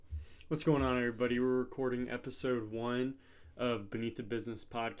What's going on, everybody? We're recording episode 1 of Beneath the Business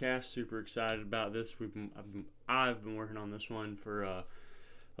podcast. Super excited about this. I've been working on this one for a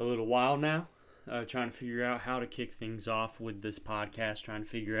little while now, trying to figure out how to kick things off with this podcast, trying to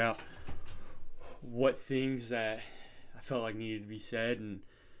figure out what things that I felt like needed to be said. And,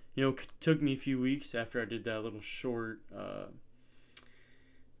 it took me a few weeks after I did that little short, I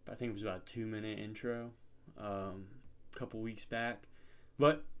think it was about a 2-minute intro, a couple weeks back.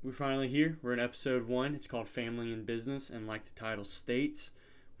 But we're finally here. We're in episode 1. It's called Family and Business, and like the title states,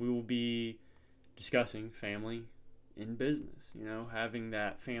 we will be discussing family in business. Having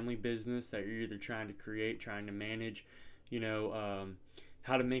that family business that you're either trying to create, trying to manage,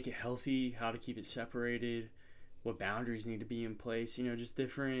 how to make it healthy, how to keep it separated, what boundaries need to be in place, just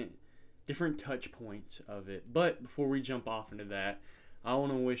different touch points of it. But before we jump off into that, I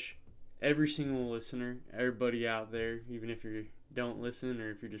want to wish every single listener, everybody out there, even if you don't listen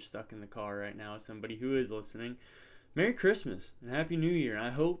or if you're just stuck in the car right now as somebody who is listening, Merry Christmas and Happy New Year. And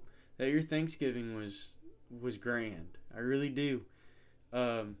I hope that your Thanksgiving was grand. I really do.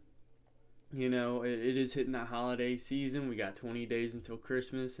 It is hitting that holiday season. We got 20 days until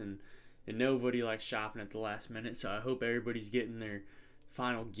Christmas, and nobody likes shopping at the last minute. So I hope everybody's getting their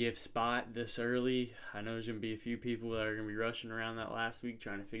final gift spot this early. I know there's going to be a few people that are going to be rushing around that last week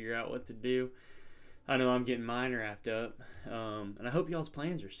trying to figure out what to do. I know I'm getting mine wrapped up, and I hope y'all's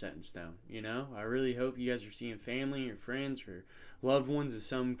plans are set in stone. I really hope you guys are seeing family or friends or loved ones of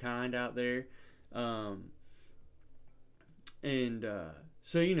some kind out there. I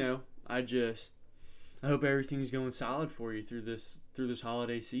hope everything's going solid for you through this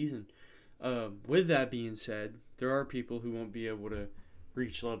holiday season. With that being said, there are people who won't be able to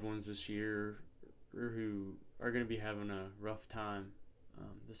reach loved ones this year, or who are going to be having a rough time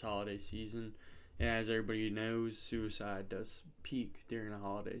this holiday season. And as everybody knows, suicide does peak during the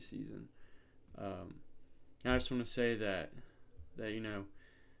holiday season. I just want to say that with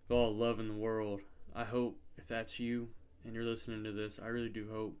all love in the world, I hope if that's you and you're listening to this, I really do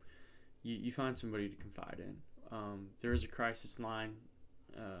hope you find somebody to confide in. There is a crisis line,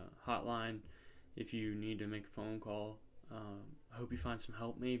 hotline, if you need to make a phone call. I hope you find some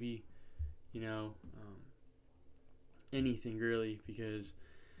help, maybe, anything really, because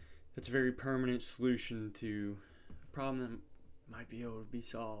that's a very permanent solution to a problem that might be able to be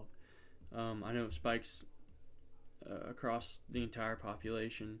solved. I know it spikes across the entire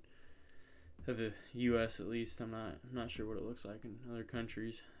population of the U.S. at least. I'm not sure what it looks like in other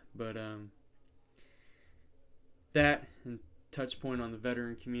countries, but that and touch point on the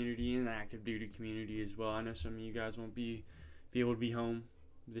veteran community and the active duty community as well. I know some of you guys won't be able to be home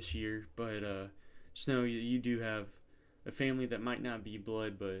this year, but just know you do have a family that might not be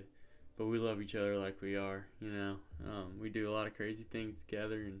blood, but we love each other like we are. We do a lot of crazy things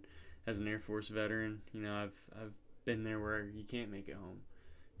together, and as an Air Force veteran, I've been there where you can't make it home,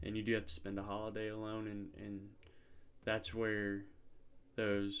 and you do have to spend a holiday alone, and that's where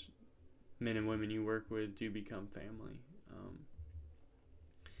those men and women you work with do become family.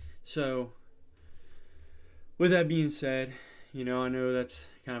 So with that being said, I know that's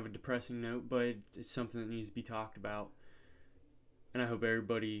kind of a depressing note, but it's something that needs to be talked about, and I hope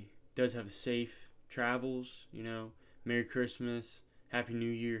everybody does have safe travels. Merry Christmas, Happy New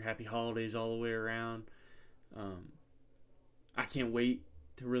Year, Happy Holidays all the way around. I can't wait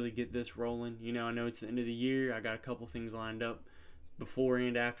to really get this rolling. I know it's the end of the year. I got a couple things lined up before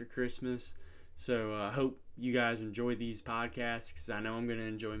and after Christmas, so I hope you guys enjoy these podcasts, because I know I'm going to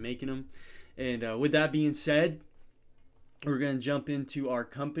enjoy making them. And with that being said, we're going to jump into our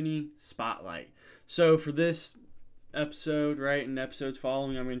company spotlight. So for this episode, right, and episodes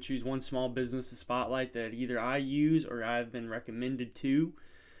following, I'm going to choose one small business to spotlight that either I use or I've been recommended to.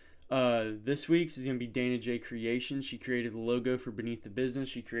 This week's is going to be Dana J Creations. She created the logo for Beneath the Business.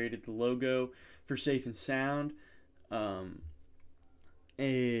 She created the logo for Safe and Sound. And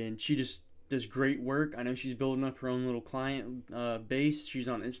she just does great work. I know she's building up her own little client base. She's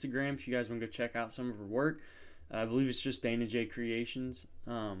on Instagram if you guys want to go check out some of her work. I believe it's just Dana J Creations.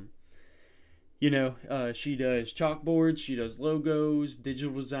 She does chalkboards, she does logos,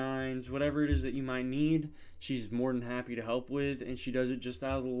 digital designs, whatever it is that you might need. She's more than happy to help with, and she does it just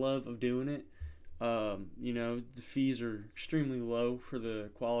out of the love of doing it. The fees are extremely low for the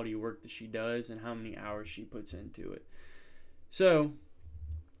quality of work that she does and how many hours she puts into it. So,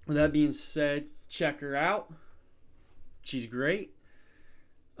 with that being said, check her out. She's great.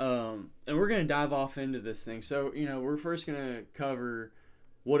 And we're going to dive off into this thing. So, we're first going to cover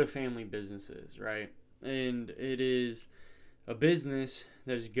what a family business is, right? And it is a business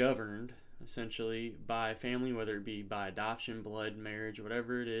that is governed essentially, by family, whether it be by adoption, blood, marriage,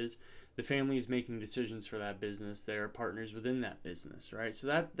 whatever it is. The family is making decisions for that business. They are partners within that business, right?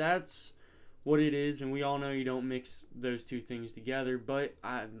 So that's what it is, and we all know you don't mix those two things together, but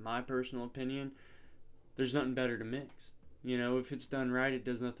my personal opinion, there's nothing better to mix. If it's done right, it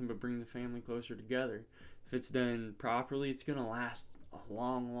does nothing but bring the family closer together. If it's done properly, it's going to last a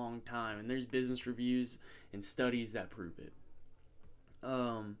long, long time, and there's business reviews and studies that prove it.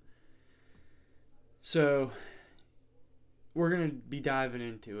 So we're going to be diving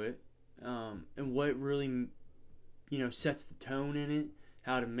into it, and what really, sets the tone in it,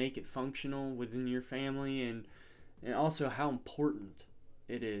 how to make it functional within your family, and also how important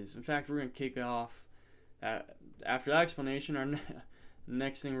it is. In fact, we're going to kick it off after that explanation. Our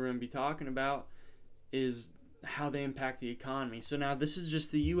next thing we're going to be talking about is how they impact the economy. So now this is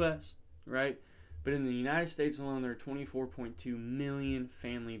just the U.S., right? But in the United States alone, there are 24.2 million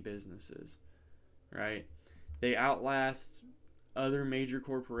family businesses, right? They outlast other major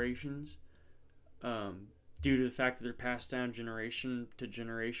corporations due to the fact that they're passed down generation to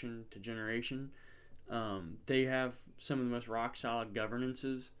generation to generation. They have some of the most rock-solid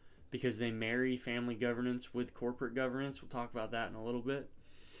governances because they marry family governance with corporate governance. We'll talk about that in a little bit.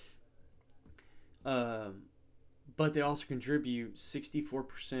 But they also contribute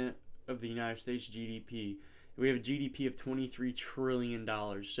 64% of the United States GDP. We have a GDP of $23 trillion.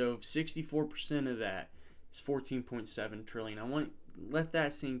 So 64% of that is $14.7 trillion. I want to let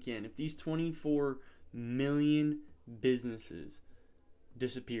that sink in. If these 24 million businesses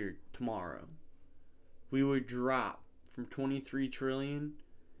disappeared tomorrow, we would drop from 23 trillion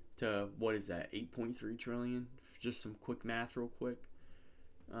to, what is that, 8.3 trillion? Just some quick math real quick.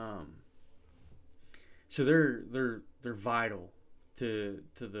 So they're vital to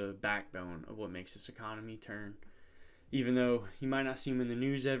the backbone of what makes this economy turn. Even though you might not see them in the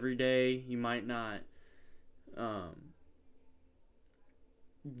news every day, you might not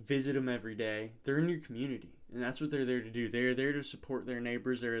visit them every day, they're in your community, and that's what they're there to do. They're there to support their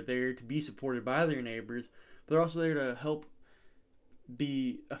neighbors. They're there to be supported by their neighbors, but they're also there to help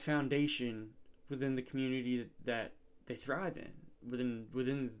be a foundation within the community that they thrive in,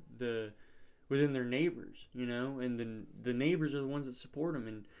 within their neighbors, and the neighbors are the ones that support them.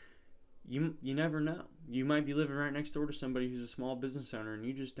 And you never know, you might be living right next door to somebody who's a small business owner and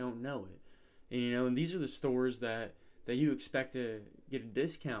you just don't know it. And these are the stores that you expect to get a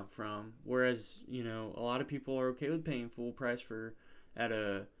discount from, whereas a lot of people are okay with paying full price at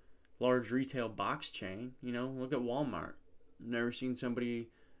a large retail box chain. Look at Walmart. Never seen somebody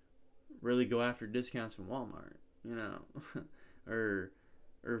really go after discounts from Walmart, or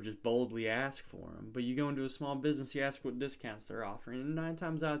just boldly ask for them. But you go into a small business, you ask what discounts they're offering, and 9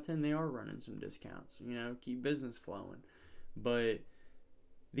 times out of 10 they are running some discounts. Keep business flowing. But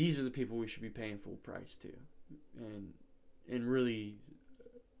these are the people we should be paying full price to, and really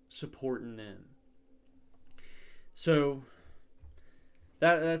supporting them. So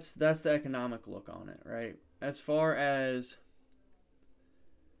that's the economic look on it, right? As far as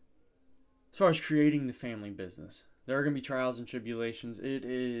creating the family business, there are going to be trials and tribulations. It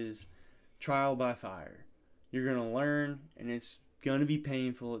is trial by fire. You're going to learn, and it's going to be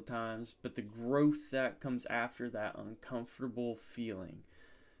painful at times, but the growth that comes after that uncomfortable feeling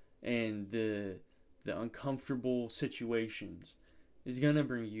and the uncomfortable situations is going to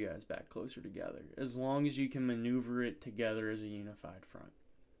bring you guys back closer together, as long as you can maneuver it together as a unified front.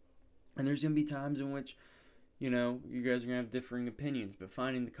 And there's going to be times in which, you guys are going to have differing opinions, but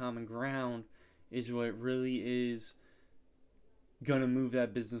finding the common ground is what really is going to move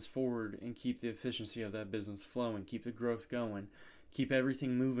that business forward and keep the efficiency of that business flowing, keep the growth going, keep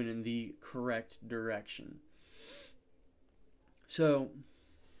everything moving in the correct direction. So,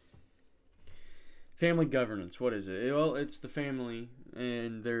 family governance, what is it? Well, it's the family,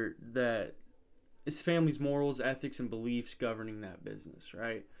 and it's family's morals, ethics, and beliefs governing that business,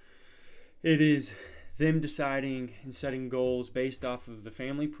 right? It is them deciding and setting goals based off of the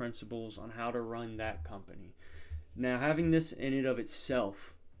family principles on how to run that company. Now, having this in and of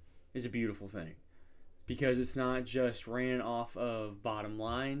itself is a beautiful thing, because it's not just ran off of bottom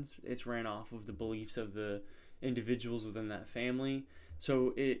lines, it's ran off of the beliefs of the individuals within that family.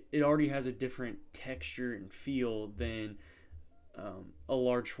 So it already has a different texture and feel than a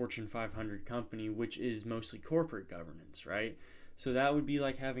large Fortune 500 company, which is mostly corporate governance, right? So that would be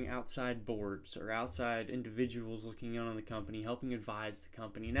like having outside boards or outside individuals looking in on the company, helping advise the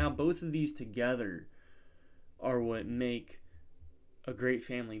company. Now, both of these together are what make a great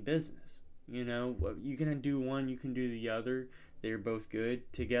family business. You can do one, you can do the other. They're both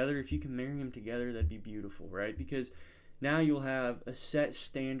good together. If you can marry them together, that'd be beautiful, right? Because now you'll have a set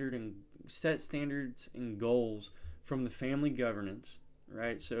standard and set standards and goals from the family governance,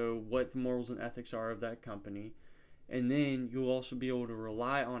 right? So what the morals and ethics are of that company. And then you'll also be able to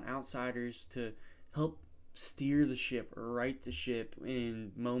rely on outsiders to help steer the ship or right the ship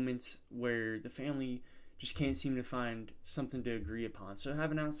in moments where the family just can't seem to find something to agree upon. So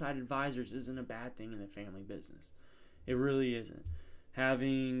having outside advisors isn't a bad thing in the family business. It really isn't.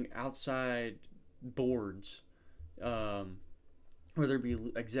 Having outside boards, whether it be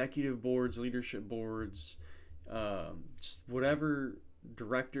executive boards, leadership boards, whatever,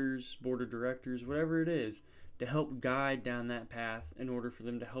 directors, board of directors, whatever it is, to help guide down that path in order for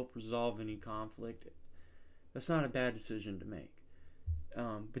them to help resolve any conflict, that's not a bad decision to make.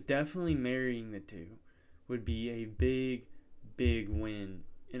 But definitely marrying the two would be a big, big win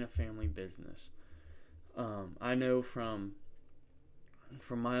in a family business. I know from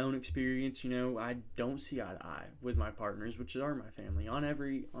my own experience, I don't see eye to eye with my partners, which are my family, on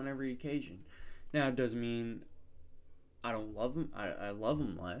every occasion. Now, it doesn't mean I don't love them. I love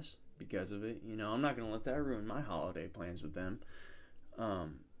them less because of it. I'm not going to let that ruin my holiday plans with them.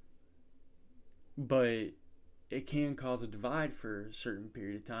 But it can cause a divide for a certain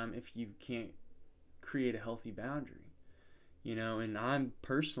period of time if you can't create a healthy boundary. And I'm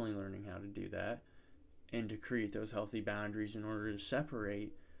personally learning how to do that and to create those healthy boundaries in order to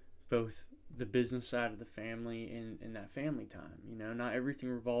separate both the business side of the family and that family time. Not everything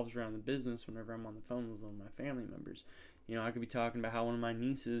revolves around the business whenever I'm on the phone with one of my family members. I could be talking about how one of my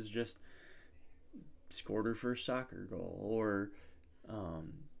nieces just scored her first soccer goal, or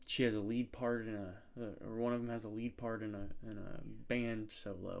she has a lead part or one of them has a lead part in a band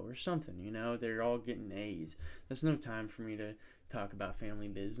solo or something. They're all getting A's. That's no time for me to talk about family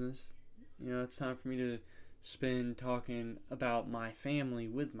business. It's time for me to spend talking about my family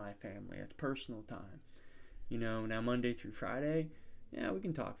with my family. That's personal time. Now Monday through Friday, we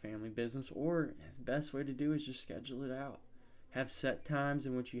can talk family business, or the best way to do is just schedule it out. Have set times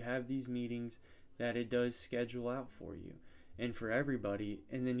in which you have these meetings that it does schedule out for you and for everybody,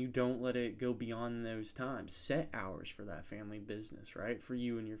 and then you don't let it go beyond those times. Set hours for that family business, right? For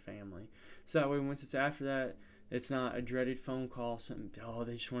you and your family. So that way, once it's after that, it's not a dreaded phone call,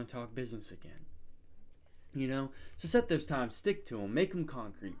 they just want to talk business again. So set those times, stick to them, make them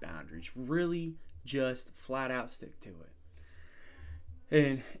concrete boundaries, really just flat out stick to it.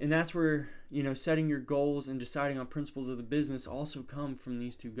 And that's where, setting your goals and deciding on principles of the business also come from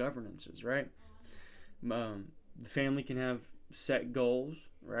these two governances, right? The family can have set goals,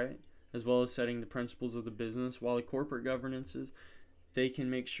 right? As well as setting the principles of the business, while the corporate governances, they can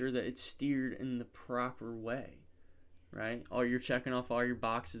make sure that it's steered in the proper way, right? You're checking off all your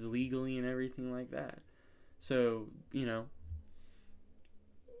boxes legally and everything like that. So,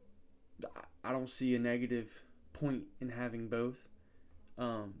 I don't see a negative point in having both.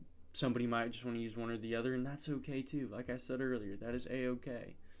 Somebody might just want to use one or the other, and that's okay too. Like I said earlier, that is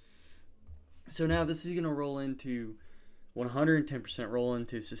a-okay. So now this is going to roll into 110% roll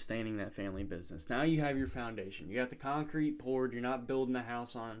into sustaining that family business. Now you have your foundation. You got the concrete poured. You're not building the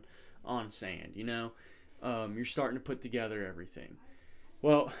house on sand, You're starting to put together everything.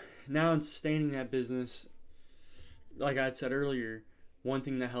 Well, now in sustaining that business, like I had said earlier, one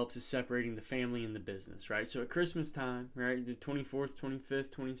thing that helps is separating the family and the business, right? So at Christmas time, right, the 24th, 25th,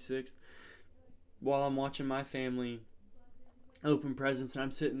 26th, while I'm watching my family open presents and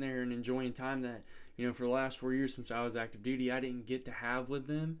I'm sitting there and enjoying time that, for the last 4 years since I was active duty, I didn't get to have with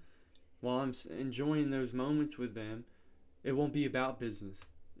them, while I'm enjoying those moments with them, it won't be about business.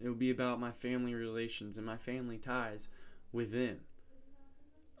 It will be about my family relations and my family ties with them.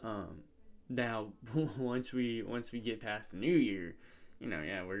 Now, once we get past the new year,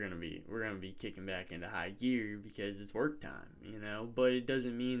 we're gonna be kicking back into high gear because it's work time, But it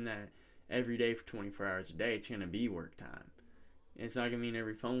doesn't mean that every day for 24 hours a day it's gonna be work time. It's not gonna mean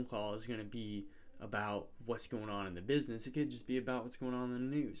every phone call is gonna be about what's going on in the business. It could just be about what's going on in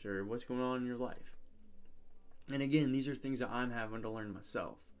the news or what's going on in your life. And again, these are things that I'm having to learn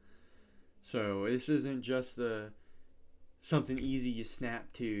myself. So this isn't just something easy you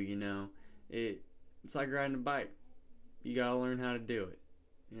snap to, It's like riding a bike. You gotta learn how to do it,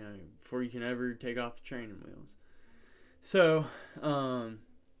 before you can ever take off the training wheels. So, on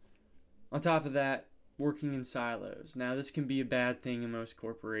top of that, working in silos. Now, this can be a bad thing in most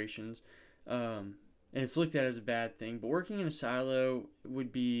corporations, and it's looked at as a bad thing. But working in a silo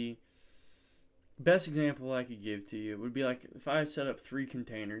would be best example I could give to you. It would be like if I set up 3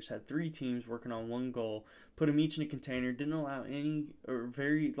 containers, had 3 teams working on one goal, put them each in a container, didn't allow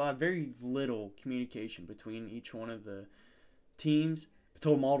very little communication between each one of the teams,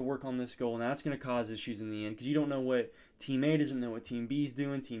 told them all to work on this goal, and that's going to cause issues in the end because you don't know what Team A doesn't know what Team B is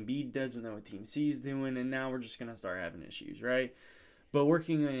doing, Team B doesn't know what Team C is doing, and now we're just going to start having issues, right? But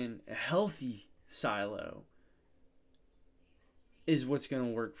working in a healthy silo is what's going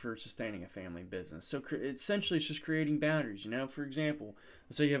to work for sustaining a family business. So essentially, it's just creating boundaries. For example,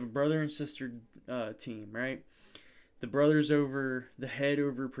 let's say you have a brother and sister team, right? The brother's the head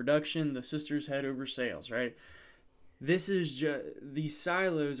over production, the sister's head over sales, right? This is just, these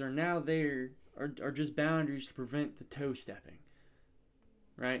silos are now are just boundaries to prevent the toe stepping,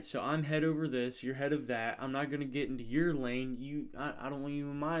 right? So I'm head over this, you're head of that. I'm not going to get into your lane. I don't want you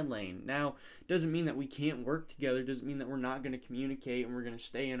in my lane. Now, doesn't mean that we can't work together. Doesn't mean that we're not going to communicate and we're going to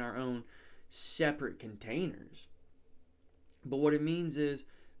stay in our own separate containers. But what it means is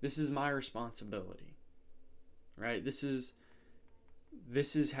this is my responsibility, right? This is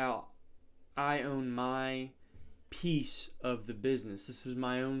how I own my piece of the business. This is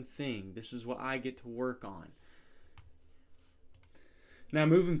my own thing. This is what I get to work on. Now,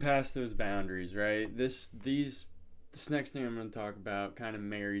 moving past those boundaries, right? This next thing I'm going to talk about kind of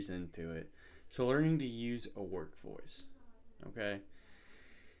marries into it. So, learning to use a work voice. Okay?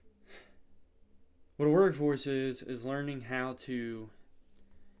 What a work voice is learning how to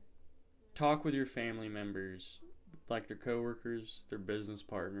talk with your family members like their coworkers, their business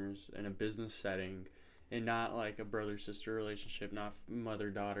partners in a business setting, and not like a brother-sister relationship, not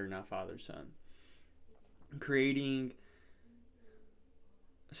mother-daughter, not father-son. Creating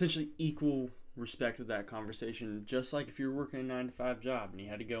essentially equal respect with that conversation, just like if you're working a 9-to-5 job and you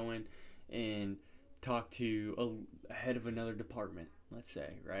had to go in and talk to a head of another department, let's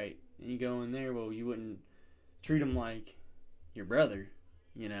say, right? And you go in there, well, you wouldn't treat them like your brother,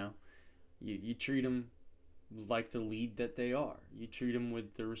 You treat them like the lead that they are. You treat them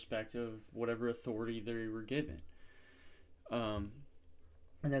with the respect of whatever authority they were given. And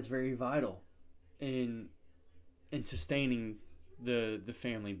that's very vital in sustaining the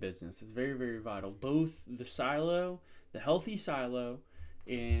family business. It's very, very vital. Both the healthy silo,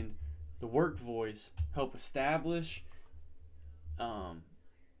 and the work voice help establish,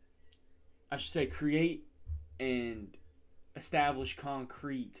 create and establish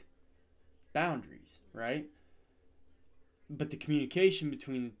concrete boundaries, right? But the communication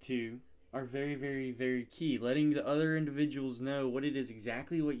between the two are very, very, very key. Letting the other individuals know what it is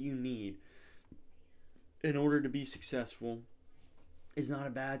exactly what you need in order to be successful is not a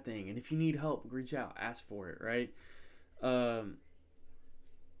bad thing. And if you need help, reach out, ask for it, right? But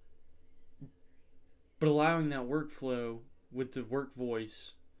allowing that workflow with the work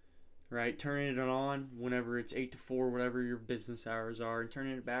voice, right? Turning it on whenever it's 8 to 4, whatever your business hours are, and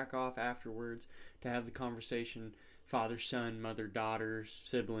turning it back off afterwards to have the conversation, father, son, mother, daughter,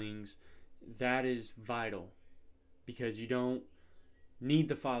 siblings. That is vital, because you don't need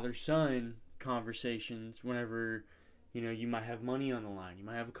the father-son conversations whenever, you might have money on the line, you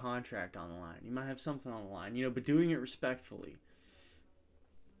might have a contract on the line, you might have something on the line, but doing it respectfully.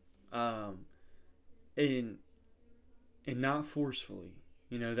 And not forcefully.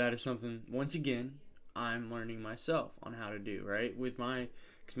 That is something, once again, I'm learning myself on how to do, right?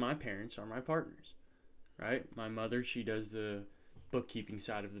 Because my parents are my partners, right? My mother, she does the bookkeeping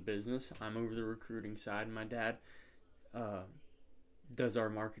side of the business. I'm over the recruiting side. And my dad does our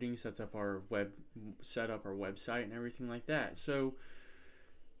marketing, set up our website and everything like that. So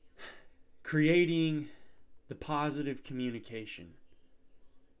creating the positive communication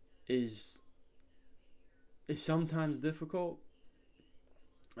is sometimes difficult.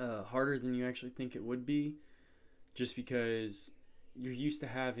 Harder than you actually think it would be, just because you're used to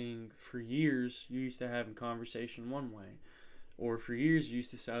having conversation one way, or for years you're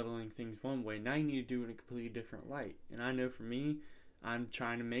used to settling things one way. Now you need to do it in a completely different light. And I know for me, I'm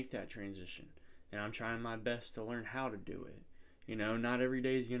trying to make that transition, and I'm trying my best to learn how to do it. Not every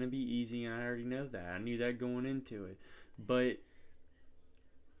day is going to be easy, and I already know that. I knew that going into it. But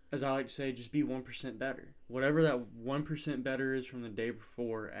as I like to say, just be 1% better. Whatever that 1% better is from the day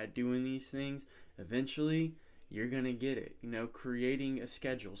before at doing these things, eventually you're going to get it. Creating a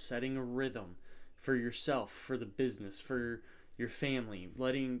schedule, setting a rhythm for yourself, for the business, for your family,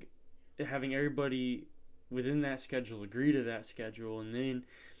 having everybody within that schedule agree to that schedule, and then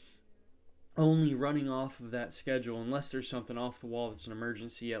only running off of that schedule unless there's something off the wall that's an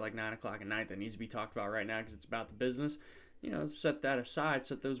emergency at like 9 o'clock at night that needs to be talked about right now because it's about the business. Set that aside,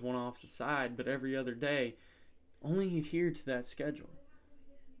 set those one-offs aside, but every other day, only adhere to that schedule,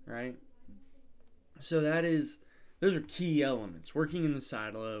 right? So those are key elements. Working in the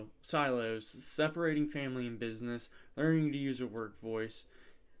silos, separating family and business, learning to use a work voice.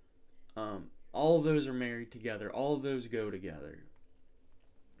 All of those are married together. All of those go together.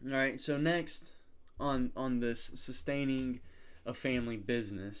 All right, so next on this sustaining a family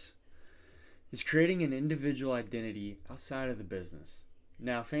business is creating an individual identity outside of the business.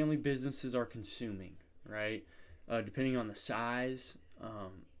 Now, family businesses are consuming, right? Depending on the size,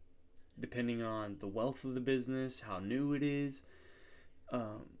 depending on the wealth of the business, how new it is,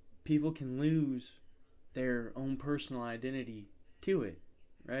 people can lose their own personal identity to it,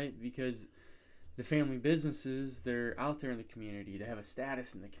 right? Because the family businesses, they're out there in the community, they have a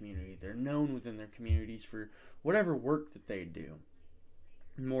status in the community, they're known within their communities for whatever work that they do,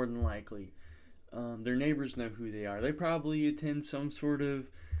 more than likely. Their neighbors know who they are. They probably attend some sort of,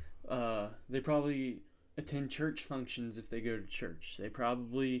 they probably attend church functions if they go to church. They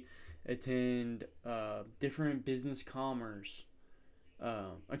probably attend different business commerce,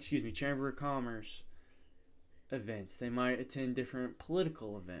 chamber of commerce events. They might attend different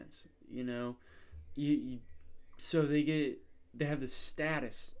political events, so they have this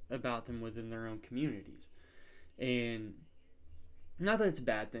status about them within their own communities. And not that it's a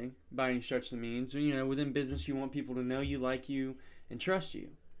bad thing by any stretch of the means. Within business, you want people to know you, like you, and trust you.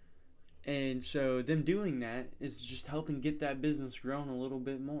 And so them doing that is just helping get that business grown a little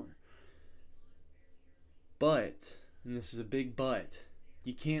bit more. But, and this is a big but,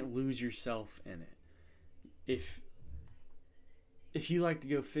 you can't lose yourself in it. If you like to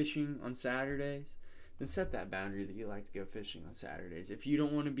go fishing on Saturdays, then set that boundary that you like to go fishing on Saturdays. If you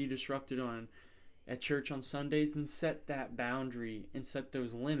don't want to be disrupted at church on Sundays, then set that boundary and set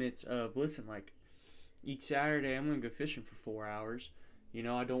those limits of, listen, like, each Saturday I'm going to go fishing for 4 hours. I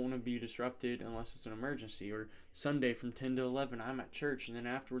don't want to be disrupted unless it's an emergency. Or Sunday from 10 to 11 I'm at church, and then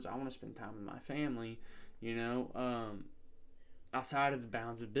afterwards I want to spend time with my family, outside of the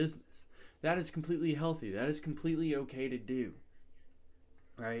bounds of business. That is completely healthy. That is completely okay to do,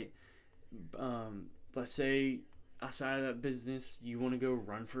 right? Let's say outside of that business, you want to go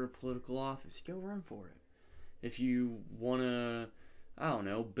run for a political office, go run for it. If you want to,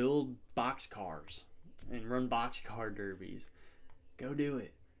 build box cars and run boxcar derbies, go do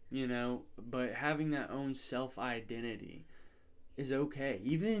it, But having that own self-identity is okay.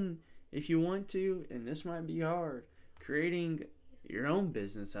 Even if you want to, and this might be hard, creating your own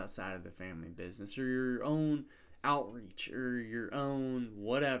business outside of the family business, or your own outreach, or your own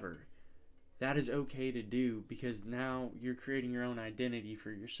whatever. That is okay to do, because now you're creating your own identity for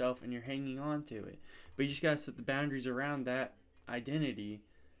yourself and you're hanging on to it. But you just got to set the boundaries around that identity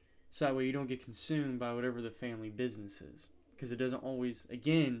so that way you don't get consumed by whatever the family business is. Because it doesn't always,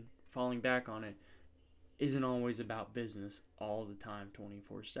 again, falling back on it, isn't always about business all the time,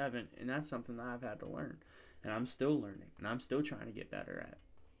 24/7. And that's something that I've had to learn. And I'm still learning. And I'm still trying to get better at.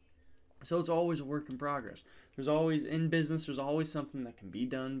 So it's always a work in progress. There's always, in business, there's always something that can be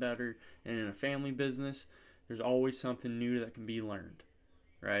done better. And in a family business, there's always something new that can be learned,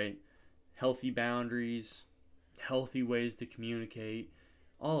 right? Healthy boundaries, healthy ways to communicate,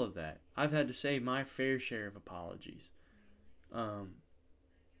 all of that. I've had to say my fair share of apologies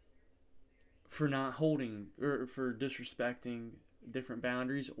for not holding, or for disrespecting different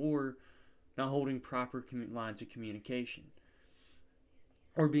boundaries, or not holding proper lines of communication,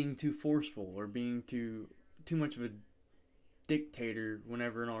 or being too forceful, or being too much of a dictator,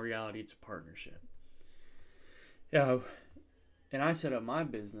 whenever in all reality it's a partnership. And I set up my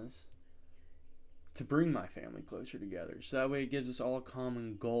business to bring my family closer together, so that way it gives us all a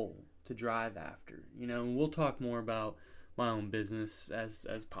common goal to drive after. And we'll talk more about my own business as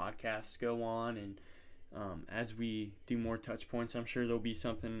podcasts go on, and as we do more touch points. I'm sure there'll be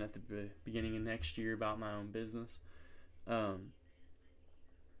something at the beginning of next year about my own business, to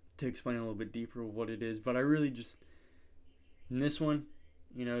explain a little bit deeper what it is. But I really just, in this one,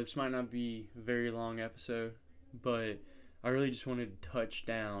 this might not be a very long episode, but I really just wanted to touch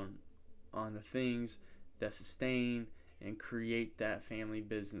down on the things that sustain and create that family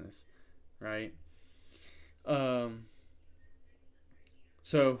business, right?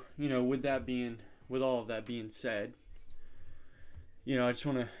 So, with all of that being said, I just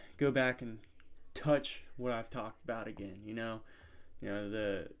want to go back and touch what I've talked about again.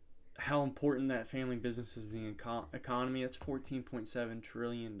 How important that family business is in the economy. That's $14.7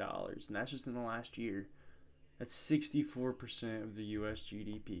 trillion, and that's just in the last year. That's 64% of the U.S.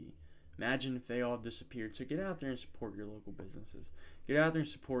 GDP. Imagine if they all disappeared. So get out there and support your local businesses. Get out there and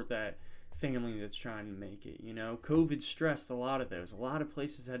support that family that's trying to make it. COVID stressed a lot of those. A lot of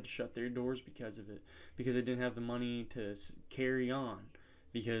places had to shut their doors because of it, because they didn't have the money to carry on,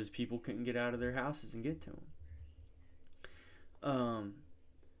 because people couldn't get out of their houses and get to them.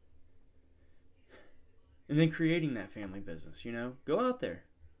 And then creating that family business, go out there.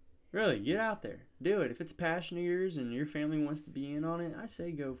 Really, get out there. Do it. If it's a passion of yours and your family wants to be in on it, I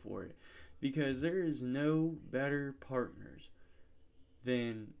say go for it. Because there is no better partners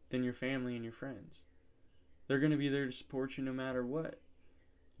than your family and your friends. They're going to be there to support you no matter what.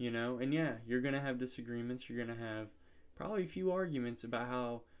 And yeah, you're going to have disagreements. You're going to have probably a few arguments about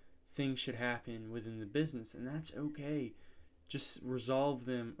how things should happen within the business, and that's okay. Just resolve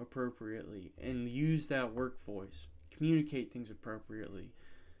them appropriately and use that work voice. Communicate things appropriately.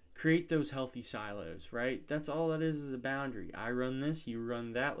 Create those healthy silos, right? That's all that is a boundary. I run this, you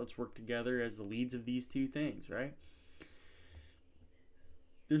run that. Let's work together as the leads of these two things, right?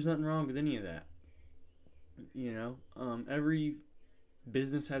 There's nothing wrong with any of that. Every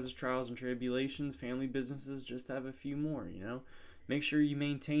business has its trials and tribulations. Family businesses just have a few more, Make sure you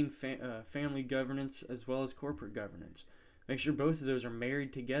maintain family governance as well as corporate governance. Make sure both of those are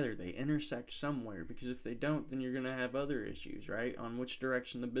married together. They intersect somewhere, because if they don't, then you're going to have other issues, right? On which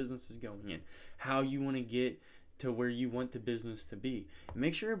direction the business is going in, how you want to get to where you want the business to be. And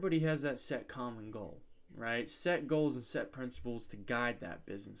make sure everybody has that set common goal, right? Set goals and set principles to guide that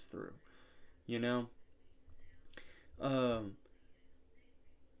business through,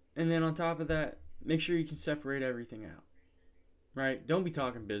 And then on top of that, make sure you can separate everything out, right? Don't be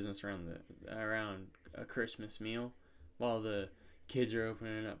talking business around a Christmas meal while the kids are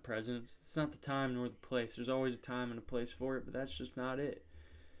opening up presents. It's not the time nor the place. There's always a time and a place for it, but that's just not it.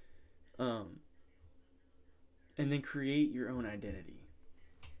 And then create your own identity.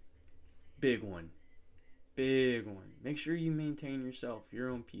 Big one. Make sure you maintain yourself, your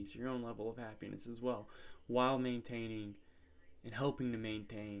own peace, your own level of happiness as well, while maintaining and helping to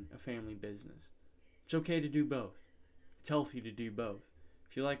maintain a family business. It's okay to do both. It's healthy to do both.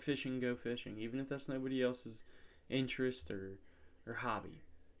 If you like fishing, go fishing, even if that's nobody else's interest or hobby.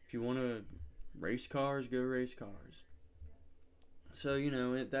 If you want to race cars, go race cars. So,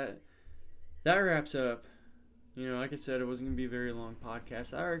 that wraps up. Like I said, it wasn't going to be a very long podcast.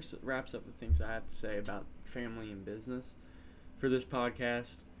 That wraps up the things I have to say about family and business for this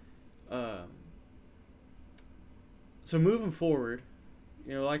podcast. So moving forward,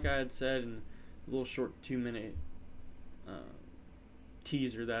 like I had said in a little short 2-minute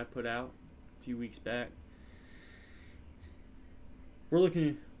teaser that I put out a few weeks back, we're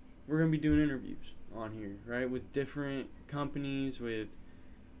going to be doing interviews on here, right, with different companies, with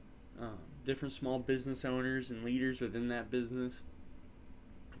different small business owners and leaders within that business,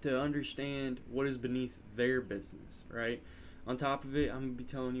 to understand what is beneath their business, right? On top of it, I'm going to be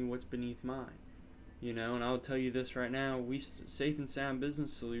telling you what's beneath mine, and I'll tell you this right now. Safe and Sound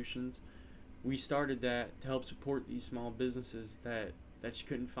Business Solutions, we started that to help support these small businesses that you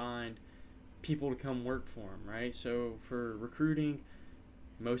couldn't find people to come work for them, right? So for recruiting,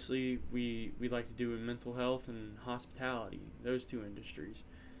 mostly we like to do in mental health and hospitality, those two industries.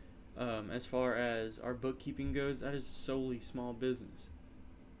 As far as our bookkeeping goes, that is solely small business,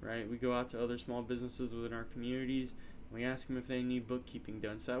 right? We go out to other small businesses within our communities, and we ask them if they need bookkeeping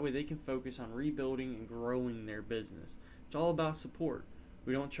done, so that way they can focus on rebuilding and growing their business. It's all about support.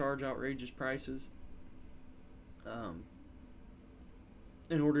 We don't charge outrageous prices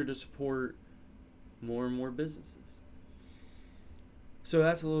in order to support more and more businesses. So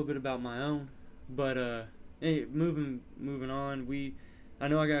that's a little bit about my own. But hey, moving on, I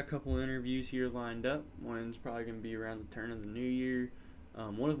know I got a couple interviews here lined up. One's probably going to be around the turn of the new year.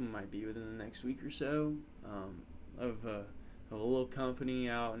 One of them might be within the next week or so. Of a little company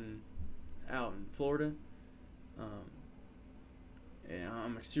out in Florida. And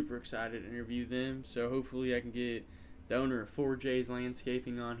I'm super excited to interview them. So hopefully I can get the owner of 4J's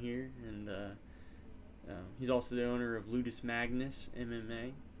Landscaping on here, and he's also the owner of Ludus Magnus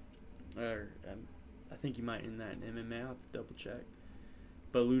MMA. I think he might end that in MMA. I'll have to double check.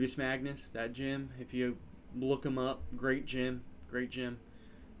 But Ludus Magnus, that gym, if you look him up, great gym. And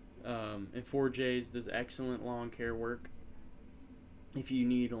 4J's does excellent lawn care work if you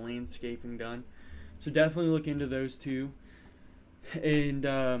need landscaping done. So definitely look into those two. And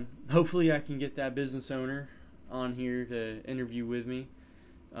hopefully I can get that business owner on here to interview with me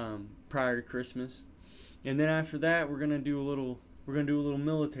prior to Christmas. And then after that, we're gonna do a little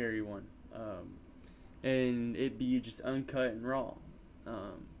military one, and it be just uncut and raw.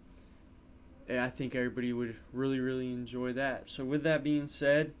 And I think everybody would really enjoy that. So with that being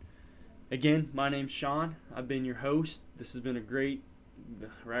said, again, my name's Sean. I've been your host. This has been a great,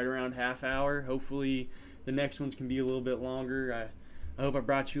 right around half hour. Hopefully the next ones can be a little bit longer. I hope I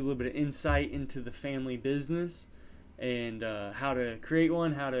brought you a little bit of insight into the family business and how to create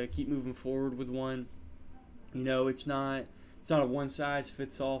one, how to keep moving forward with one. It's not a one size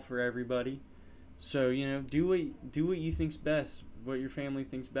fits all for everybody. So do what you think's best. what your family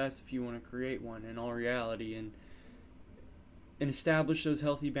thinks best if you want to create one in all reality, and establish those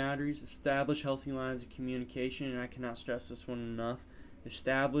healthy boundaries, establish healthy lines of communication, and I cannot stress this one enough.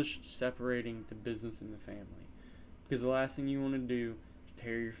 Establish separating the business and the family, because the last thing you want to do is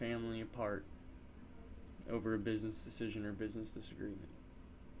tear your family apart over a business decision or business disagreement.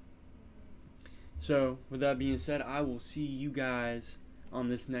 So, with that being said, I will see you guys on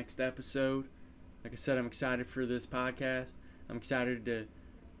this next episode. Like I said, I'm excited for this podcast. I'm excited to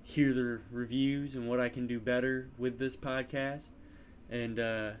hear the reviews and what I can do better with this podcast. And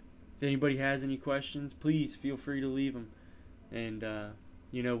if anybody has any questions, please feel free to leave them. And,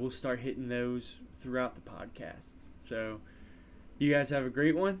 we'll start hitting those throughout the podcasts. So, you guys have a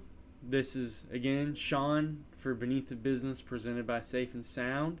great one. This is, again, Sean for Beneath the Business, presented by Safe and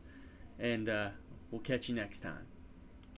Sound. And we'll catch you next time.